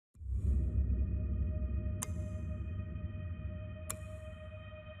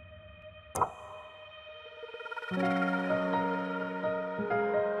Here,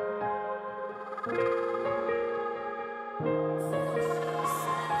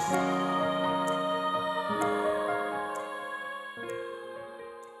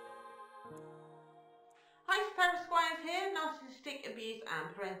 narcissistic abuse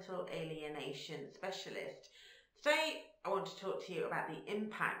and parental alienation specialist. Today I want to talk to you about the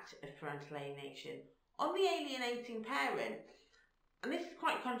impact of parental alienation on the alienating parent. And this is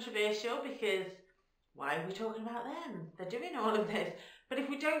quite controversial because why are we talking about them? They're doing all of this. But if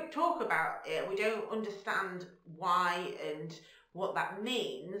we don't talk about it, we don't understand why and what that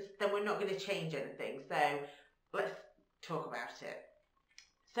means, then we're not going to change anything. So let's talk about it.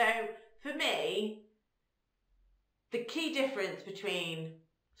 So for me, the key difference between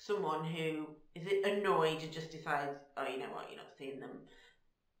someone who is annoyed and just decides, oh, you know what, you're not seeing them,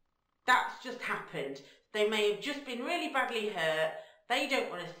 that's just happened. They may have just been really badly hurt. They don't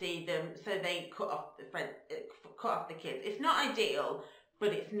want to see them, so they cut off the kids. It's not ideal,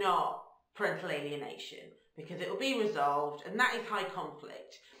 but it's not parental alienation because it will be resolved, and that is high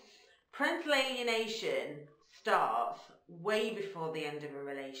conflict. Parental alienation starts way before the end of a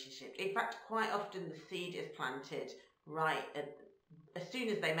relationship. In fact, quite often the seed is planted as soon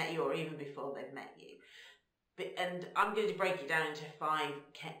as they met you or even before they've met you. And I'm going to break it down into 5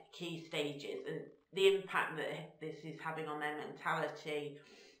 key stages and the impact that this is having on their mentality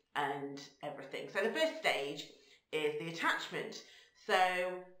and everything. So the first stage is the attachment. So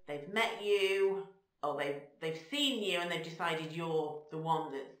they've met you or they've seen you and they've decided you're the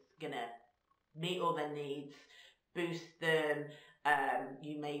one that's going to meet all their needs, boost them.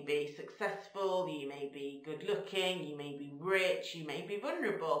 You may be successful, you may be good looking, you may be rich, you may be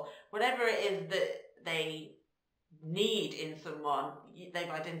vulnerable. Whatever it is that they need in someone,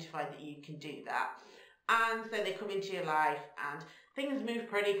 they've identified that you can do that. And so they come into your life and things move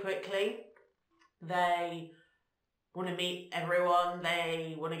pretty quickly. They want to meet everyone,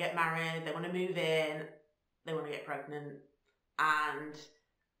 they want to get married, they want to move in, they want to get pregnant, and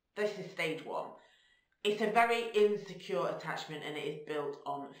this is stage 1. It's a very insecure attachment and it is built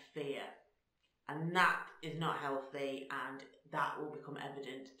on fear. And that is not healthy and that will become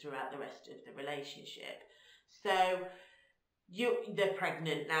evident throughout the rest of the relationship. So they're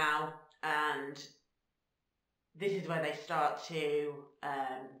pregnant now and this is where they start to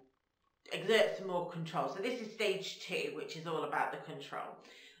exert some more control. So this is stage 2, which is all about the control.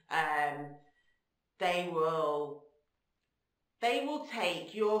 They will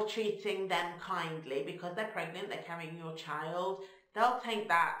take, you're treating them kindly because they're pregnant, they're carrying your child. They'll take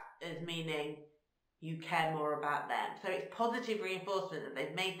that as meaning you care more about them. So it's positive reinforcement that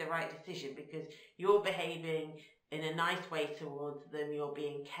they've made the right decision because you're behaving in a nice way towards them, you're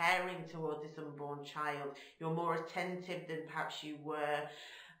being caring towards this unborn child, you're more attentive than perhaps you were.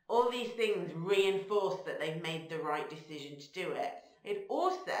 All these things reinforce that they've made the right decision to do it. It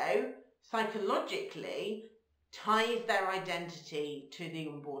also, psychologically, ties their identity to the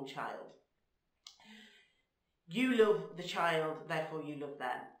unborn child. You love the child, therefore you love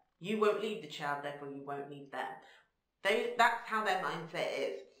them. You won't leave the child, therefore you won't leave them. That's how their mindset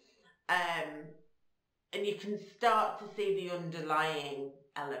is. And you can start to see the underlying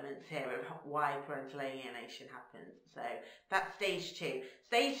elements here of why parental alienation happens. So that's stage 2.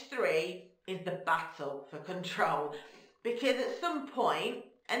 Stage 3 is the battle for control. Because at some point,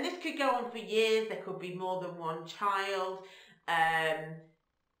 and this could go on for years, there could be more than one child,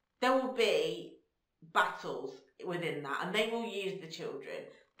 there will be battles within that and they will use the children.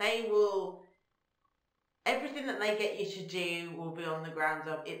 Everything that they get you to do will be on the grounds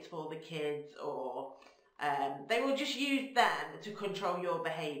of it's for the kids, or they will just use them to control your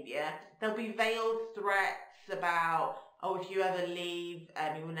behaviour. There'll be veiled threats about, oh, if you ever leave,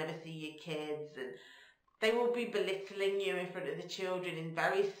 you will never see your kids, and they will be belittling you in front of the children in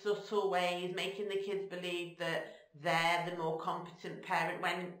very subtle ways, making the kids believe that they're the more competent parent,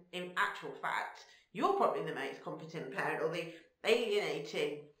 when in actual fact, you're probably the most competent parent, or the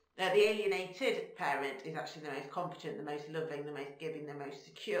alienated parent is actually the most competent, the most loving, the most giving, the most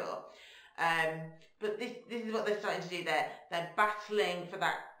secure. But this is what they're starting to do there. They're battling for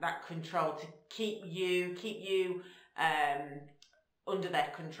that control to keep you under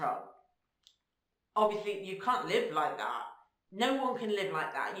their control. Obviously, you can't live like that. No one can live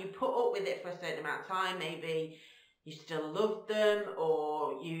like that. You put up with it for a certain amount of time. Maybe you still love them,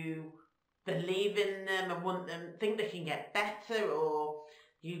 or you believe in them and want them, think they can get better, or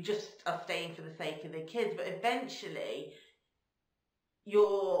you just are staying for the sake of the kids. But eventually,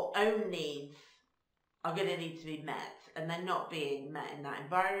 your own needs are going to need to be met, and they're not being met in that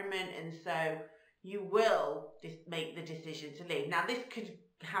environment. And so you will just make the decision to leave. Now, this could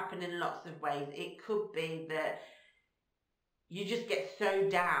happen in lots of ways. It could be that you just get so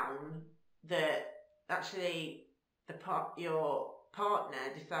down that actually your partner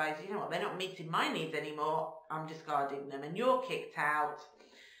decides, you know what, they're not meeting my needs anymore, I'm discarding them, and you're kicked out.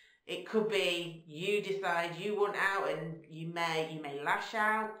 It could be you decide you want out, and you may lash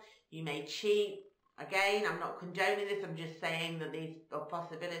out, you may cheat. Again, I'm not condoning this, I'm just saying that these are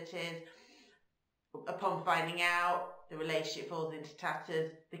possibilities. Upon finding out, the relationship falls into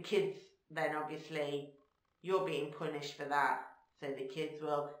tatters. The kids, then obviously, you're being punished for that. So the kids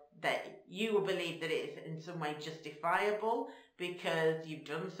you will believe that it is in some way justifiable because you've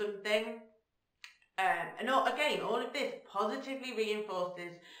done something. And all of this positively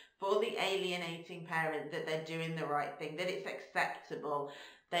reinforces for the alienating parent that they're doing the right thing, that it's acceptable.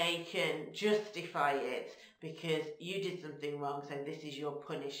 They can justify it because you did something wrong, so this is your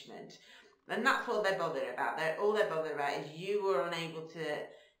punishment. And that's what they're bothered about. All they're bothered about is you were unable to,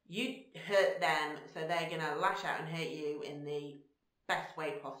 you hurt them, so they're going to lash out and hurt you in the best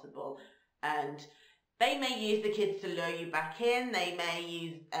way possible. And they may use the kids to lure you back in. They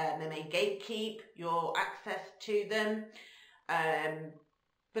may gatekeep your access to them.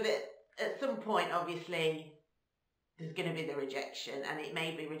 But at some point, obviously, there's going to be the rejection, and it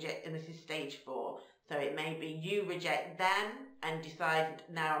may be and this is stage 4. So it may be you reject them and decide,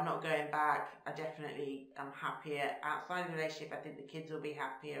 no, I'm not going back. I definitely am happier outside the relationship. I think the kids will be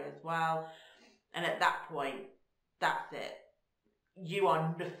happier as well. And at that point, that's it. You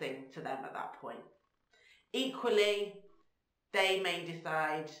are nothing to them at that point. Equally, they may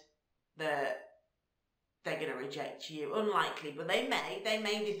decide that they're going to reject you. Unlikely, but they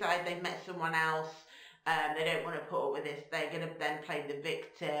may decide they've met someone else. They don't want to put up with this. They're going to then play the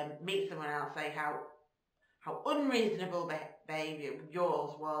victim, meet someone else, say how unreasonable the behaviour of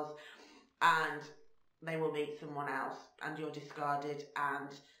yours was, and they will meet someone else, and you're discarded,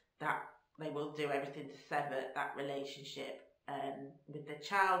 and that they will do everything to sever that relationship with the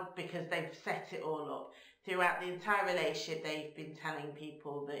child, because they've set it all up. Throughout the entire relationship, they've been telling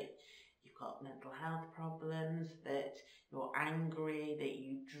people that you've got mental health problems, that you're angry, that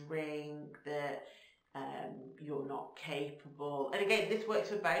you drink, that you're not capable. And again, this works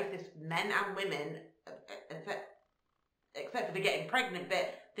for both men and women, except for the getting pregnant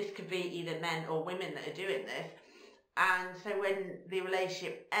bit. This could be either men or women that are doing this. And so when the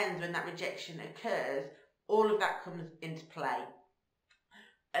relationship ends, when that rejection occurs, all of that comes into play.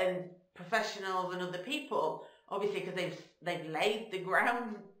 And professionals and other people, obviously, because they've laid the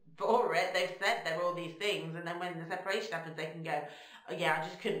ground for it, they've said there are all these things, and then when the separation happens, they can go, oh yeah, I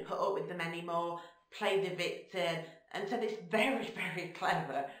just couldn't put up with them anymore, play the victim. And so it's very, very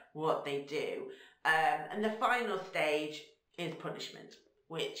clever what they do. And the final stage is punishment,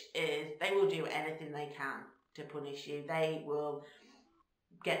 which is they will do anything they can to punish you. They will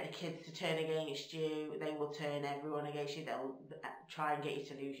get the kids to turn against you. They will turn everyone against you. They'll try and get you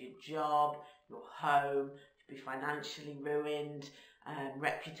to lose your job, your home, to be financially ruined,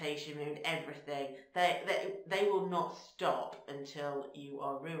 reputation ruined, everything. They will not stop until you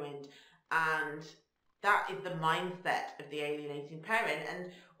are ruined. And that is the mindset of the alienating parent.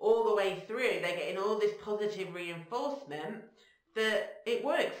 And all the way through, they're getting all this positive reinforcement that it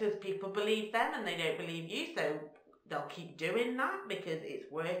works because people believe them and they don't believe you. So they'll keep doing that because it's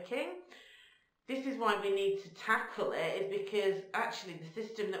working. This is why we need to tackle it, is because actually the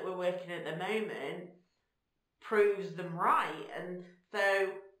system that we're working at the moment proves them right. And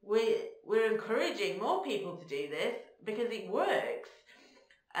so we're encouraging more people to do this because it works.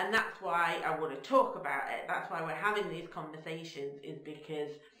 And that's why I want to talk about it. That's why we're having these conversations, is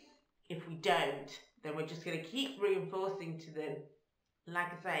because if we don't, then we're just going to keep reinforcing to them.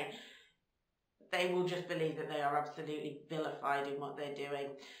 Like I say, they will just believe that they are absolutely vilified in what they're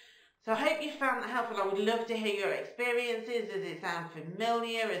doing. So I hope you found that helpful. I would love to hear your experiences. Does it sound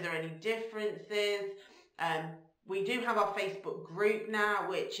familiar? Is there any differences? We do have our Facebook group now,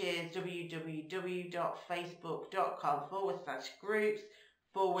 which is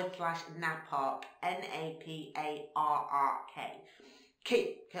www.facebook.com/groups/NAPARK, NAPARRK.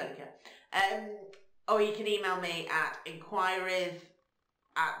 Or you can email me at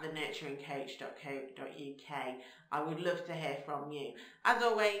inquiries@thenurturingcoach.co.uk. I would love to hear from you. As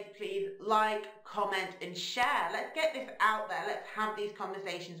always, please like, comment and share. Let's get this out there. Let's have these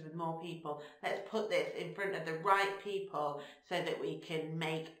conversations with more people. Let's put this in front of the right people so that we can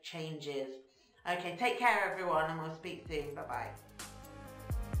make changes. Okay, take care everyone, and we'll speak soon. Bye-bye.